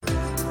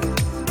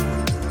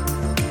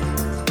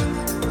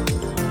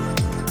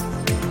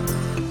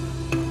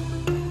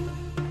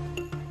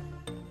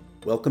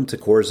Welcome to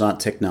Coruzant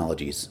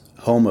Technologies,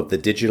 home of the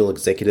Digital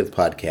Executive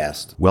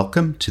Podcast.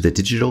 Welcome to the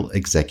Digital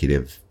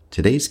Executive.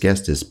 Today's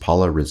guest is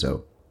Paula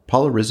Rizzo.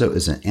 Paula Rizzo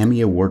is an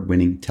Emmy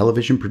Award-Winning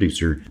television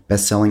producer,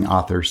 best-selling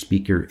author,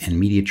 speaker, and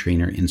media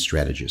trainer and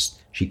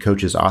strategist. She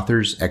coaches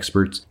authors,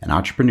 experts, and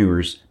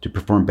entrepreneurs to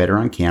perform better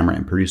on camera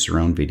and produce their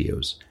own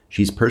videos.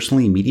 She's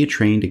personally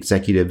media-trained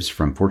executives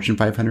from Fortune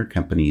 500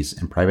 companies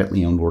and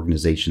privately owned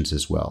organizations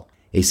as well.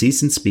 A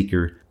seasoned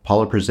speaker,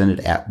 Paula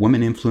presented at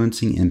Women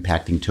Influencing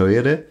Impacting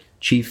Toyota,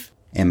 Chief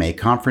MA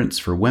Conference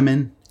for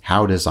Women,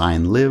 How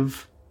Design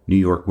Live, New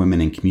York Women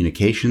in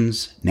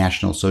Communications,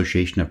 National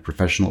Association of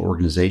Professional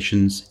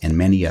Organizations, and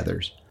many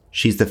others.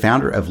 She's the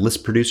founder of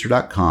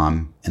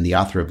ListProducer.com and the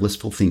author of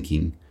Listful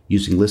Thinking,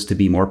 Using Lists to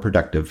Be More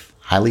Productive,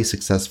 Highly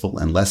Successful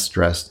and Less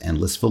Stressed and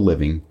Listful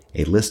Living,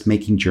 a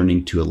list-making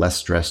journey to a less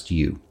stressed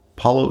you.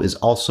 Paula is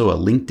also a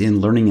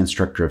LinkedIn learning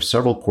instructor of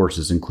several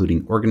courses,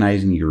 including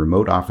Organizing Your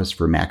Remote Office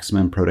for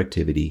Maximum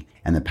Productivity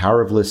and the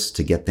Power of Lists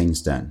to Get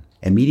Things Done.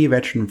 A media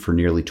veteran for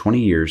nearly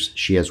 20 years,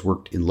 she has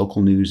worked in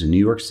local news in New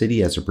York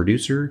City as a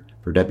producer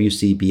for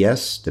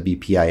WCBS,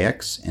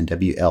 WPIX, and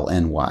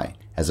WLNY.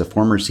 As a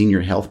former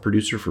senior health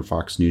producer for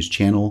Fox News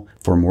Channel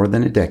for more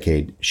than a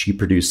decade, she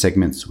produced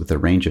segments with a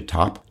range of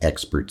top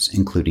experts,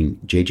 including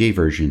JJ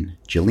Virgin,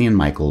 Jillian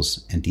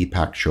Michaels, and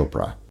Deepak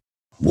Chopra.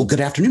 Well,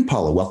 good afternoon,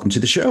 Paula. Welcome to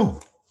the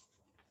show.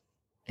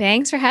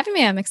 Thanks for having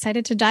me. I'm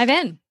excited to dive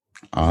in.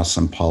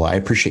 Awesome, Paula. I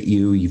appreciate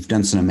you. You've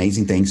done some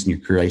amazing things in your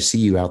career. I see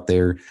you out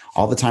there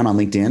all the time on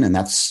LinkedIn, and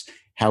that's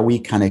how we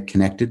kind of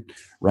connected,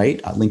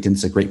 right?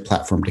 LinkedIn's a great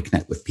platform to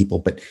connect with people,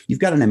 but you've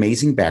got an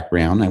amazing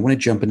background. I want to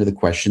jump into the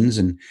questions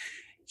and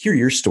hear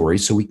your story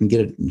so we can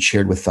get it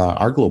shared with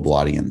our global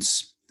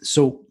audience.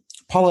 So,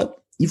 Paula,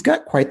 you've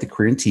got quite the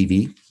career in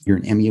TV. You're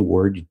an Emmy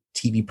Award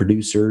TV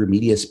producer,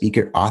 media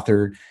speaker,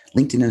 author,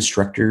 LinkedIn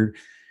instructor.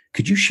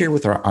 Could you share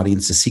with our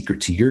audience the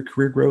secret to your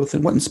career growth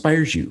and what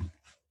inspires you?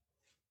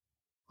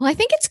 Well, I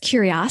think it's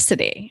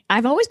curiosity.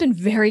 I've always been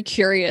very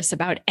curious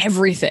about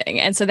everything.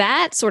 And so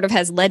that sort of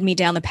has led me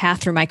down the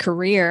path through my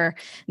career,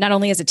 not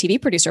only as a TV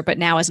producer, but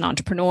now as an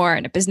entrepreneur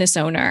and a business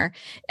owner,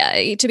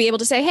 to be able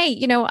to say, hey,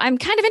 I'm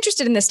kind of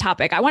interested in this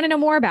topic. I want to know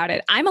more about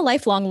it. I'm a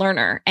lifelong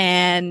learner.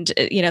 And,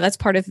 that's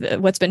part of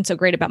what's been so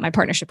great about my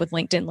partnership with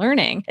LinkedIn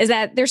Learning is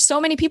that there's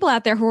so many people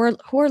out there who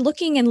are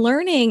looking and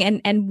learning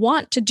and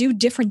want to do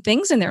different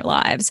things in their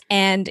lives.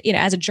 And,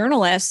 as a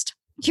journalist,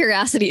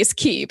 curiosity is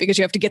key because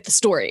you have to get the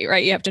story,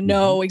 right? You have to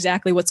know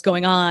exactly what's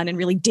going on and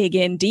really dig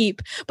in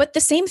deep. But the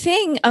same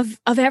thing of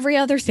every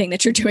other thing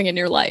that you're doing in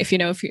your life.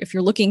 If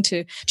you're looking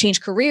to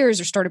change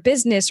careers or start a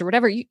business or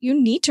whatever, you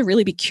need to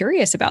really be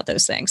curious about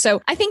those things.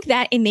 So I think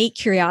that innate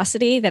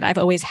curiosity that I've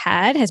always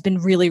had has been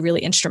really,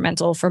 really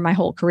instrumental for my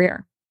whole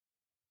career.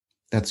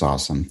 That's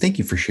awesome. Thank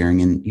you for sharing.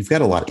 And you've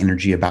got a lot of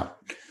energy about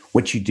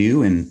what you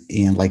do. And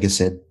like I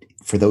said,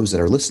 for those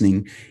that are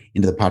listening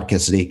into the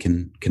podcast today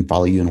can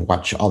follow you and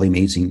watch all the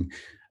amazing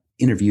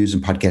interviews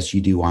and podcasts you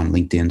do on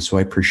LinkedIn. So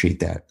I appreciate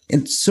that.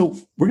 And so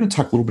we're going to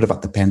talk a little bit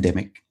about the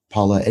pandemic.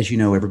 Paula, as you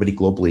know, everybody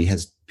globally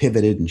has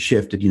pivoted and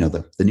shifted,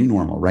 the new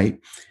normal, right?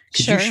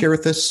 Could you share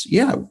with us?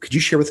 Yeah. Could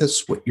you share with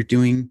us what you're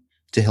doing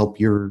to help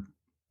your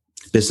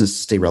business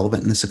stay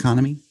relevant in this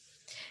economy?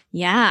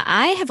 Yeah,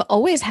 I have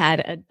always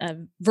had a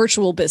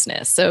virtual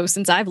business. So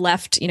since I've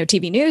left,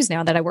 TV news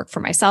now that I work for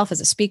myself as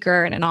a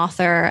speaker and an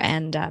author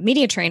and a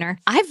media trainer,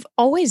 I've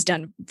always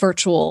done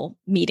virtual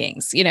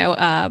meetings.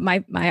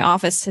 My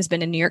office has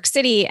been in New York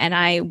City, and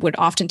I would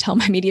often tell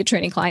my media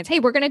training clients, hey,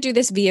 we're going to do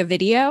this via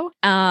video.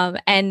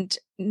 And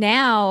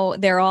now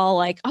they're all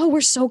like, oh, we're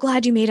so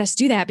glad you made us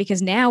do that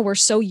because now we're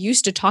so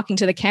used to talking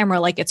to the camera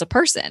like it's a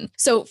person.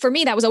 So for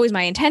me, that was always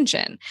my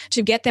intention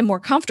to get them more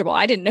comfortable.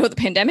 I didn't know the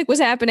pandemic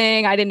was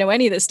happening. I didn't know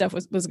any of this stuff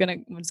was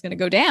going to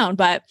go down,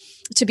 but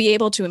to be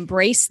able to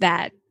embrace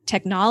that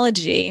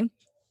technology.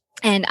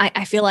 And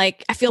I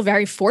feel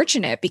very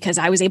fortunate because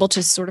I was able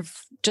to sort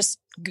of just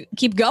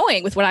keep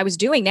going with what I was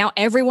doing. Now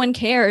everyone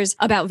cares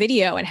about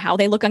video and how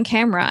they look on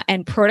camera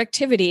and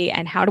productivity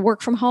and how to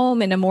work from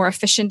home in a more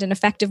efficient and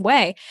effective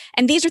way.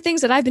 And these are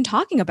things that I've been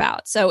talking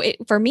about. So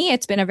for me,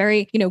 it's been a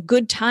very,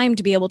 good time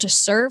to be able to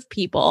serve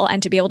people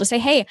and to be able to say,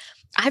 hey,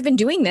 I've been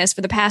doing this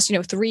for the past,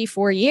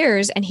 3-4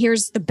 years, and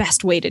here's the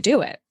best way to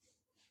do it.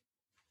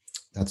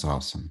 That's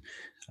awesome.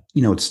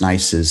 What's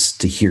nice is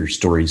to hear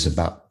stories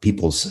about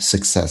people's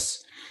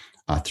success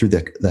through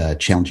the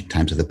challenging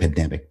times of the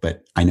pandemic.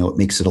 But I know it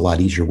makes it a lot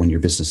easier when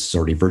your business is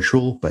already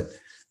virtual. But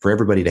for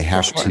everybody to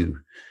have to,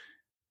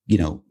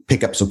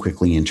 pick up so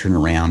quickly and turn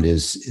around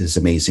is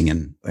amazing.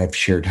 And I've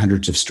shared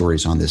hundreds of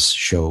stories on this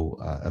show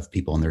of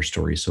people and their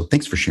stories. So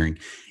thanks for sharing.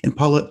 And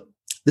Paula,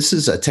 this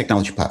is a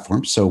technology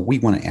platform. So we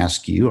want to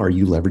ask you, are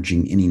you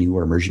leveraging any new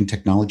or emerging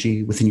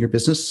technology within your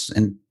business?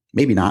 And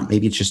maybe not,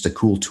 maybe it's just a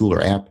cool tool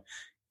or app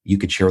you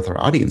could share with our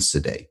audience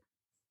today.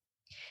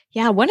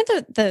 Yeah, one of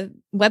the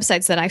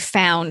websites that I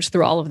found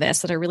through all of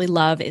this that I really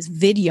love is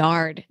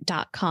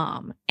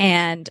vidyard.com.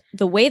 And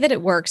the way that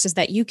it works is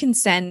that you can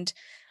send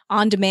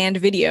on-demand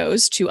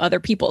videos to other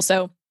people.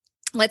 So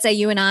let's say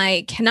you and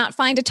I cannot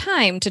find a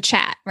time to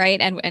chat, right?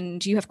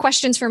 And you have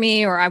questions for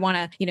me, or I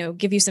want to,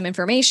 give you some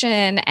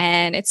information,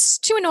 and it's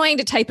too annoying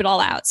to type it all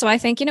out. So I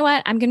think, you know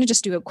what? I'm going to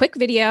just do a quick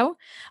video,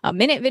 a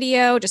minute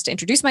video, just to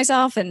introduce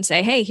myself and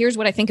say, hey, here's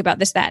what I think about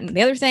this, that, and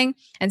the other thing,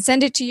 and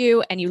send it to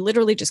you. And you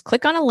literally just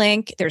click on a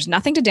link. There's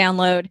nothing to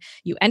download.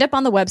 You end up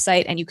on the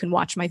website and you can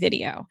watch my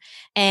video.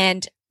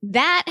 And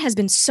that has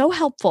been so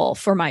helpful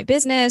for my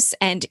business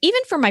and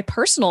even for my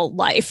personal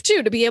life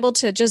too, to be able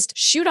to just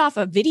shoot off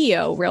a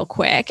video real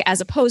quick, as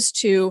opposed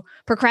to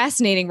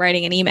procrastinating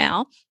writing an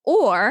email,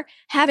 or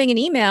having an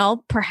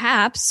email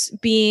perhaps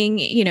being,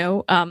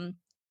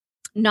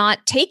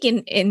 not taken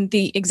in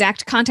the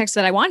exact context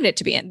that I wanted it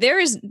to be in. There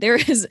is,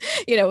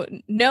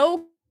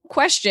 no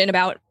question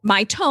about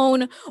my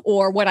tone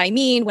or what I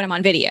mean when I'm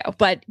on video,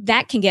 but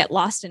that can get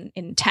lost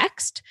in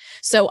text.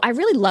 So I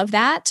really love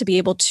that, to be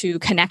able to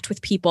connect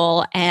with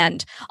people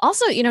and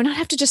also, not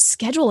have to just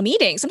schedule a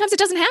meeting. Sometimes it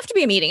doesn't have to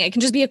be a meeting. It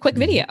can just be a quick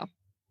video.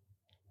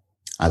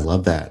 I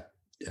love that.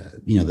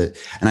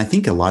 And I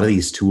think a lot of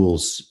these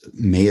tools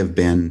may have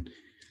been,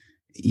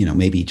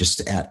 maybe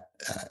just at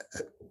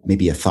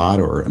maybe a thought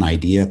or an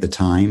idea at the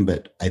time,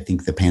 but I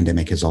think the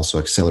pandemic has also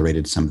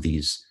accelerated some of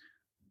these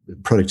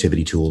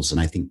productivity tools.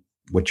 And I think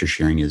what you're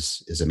sharing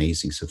is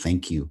amazing. So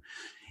thank you.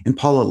 And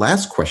Paula,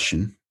 last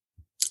question.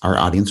 Our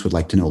audience would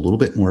like to know a little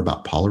bit more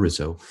about Paula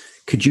Rizzo.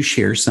 Could you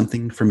share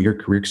something from your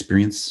career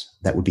experience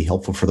that would be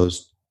helpful for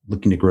those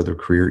looking to grow their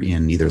career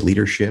in either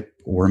leadership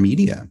or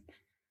media?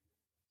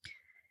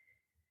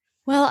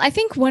 Well, I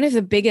think one of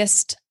the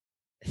biggest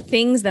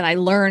things that I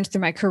learned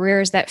through my career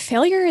is that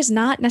failure is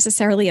not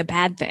necessarily a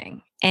bad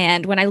thing.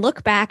 And when I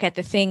look back at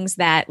the things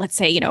that, let's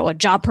say, a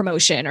job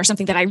promotion or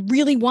something that I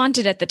really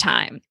wanted at the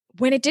time,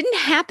 when it didn't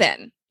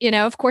happen,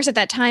 of course, at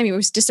that time, I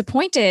was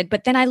disappointed.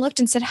 But then I looked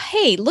and said,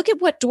 hey, look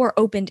at what door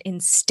opened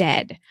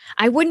instead.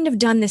 I wouldn't have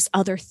done this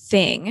other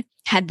thing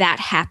had that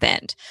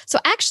happened. So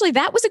actually,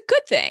 that was a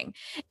good thing.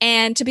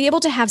 And to be able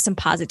to have some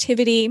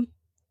positivity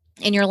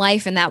in your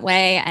life in that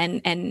way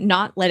and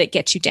not let it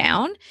get you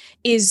down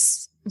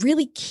is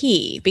really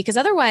key, because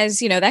otherwise,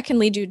 that can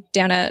lead you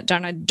down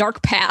a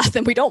dark path,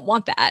 and we don't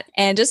want that.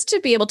 And just to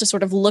be able to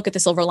sort of look at the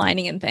silver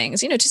lining in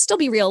things, to still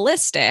be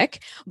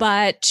realistic,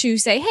 but to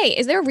say, hey,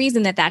 is there a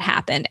reason that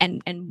happened?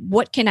 And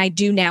what can I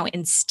do now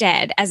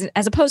instead?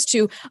 As opposed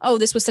to, oh,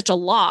 this was such a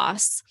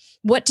loss.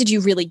 What did you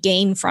really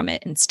gain from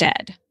it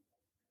instead?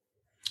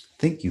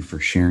 Thank you for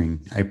sharing.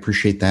 I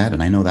appreciate that.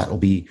 And I know that will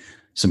be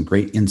some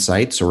great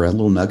insights or a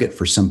little nugget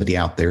for somebody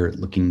out there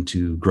looking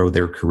to grow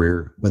their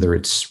career, whether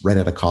it's right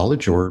out of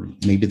college or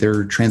maybe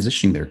they're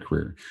transitioning their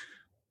career.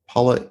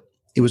 Paula,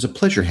 it was a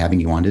pleasure having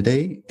you on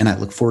today, and I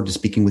look forward to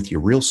speaking with you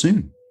real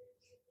soon.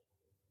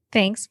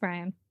 Thanks,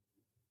 Brian.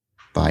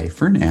 Bye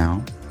for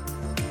now.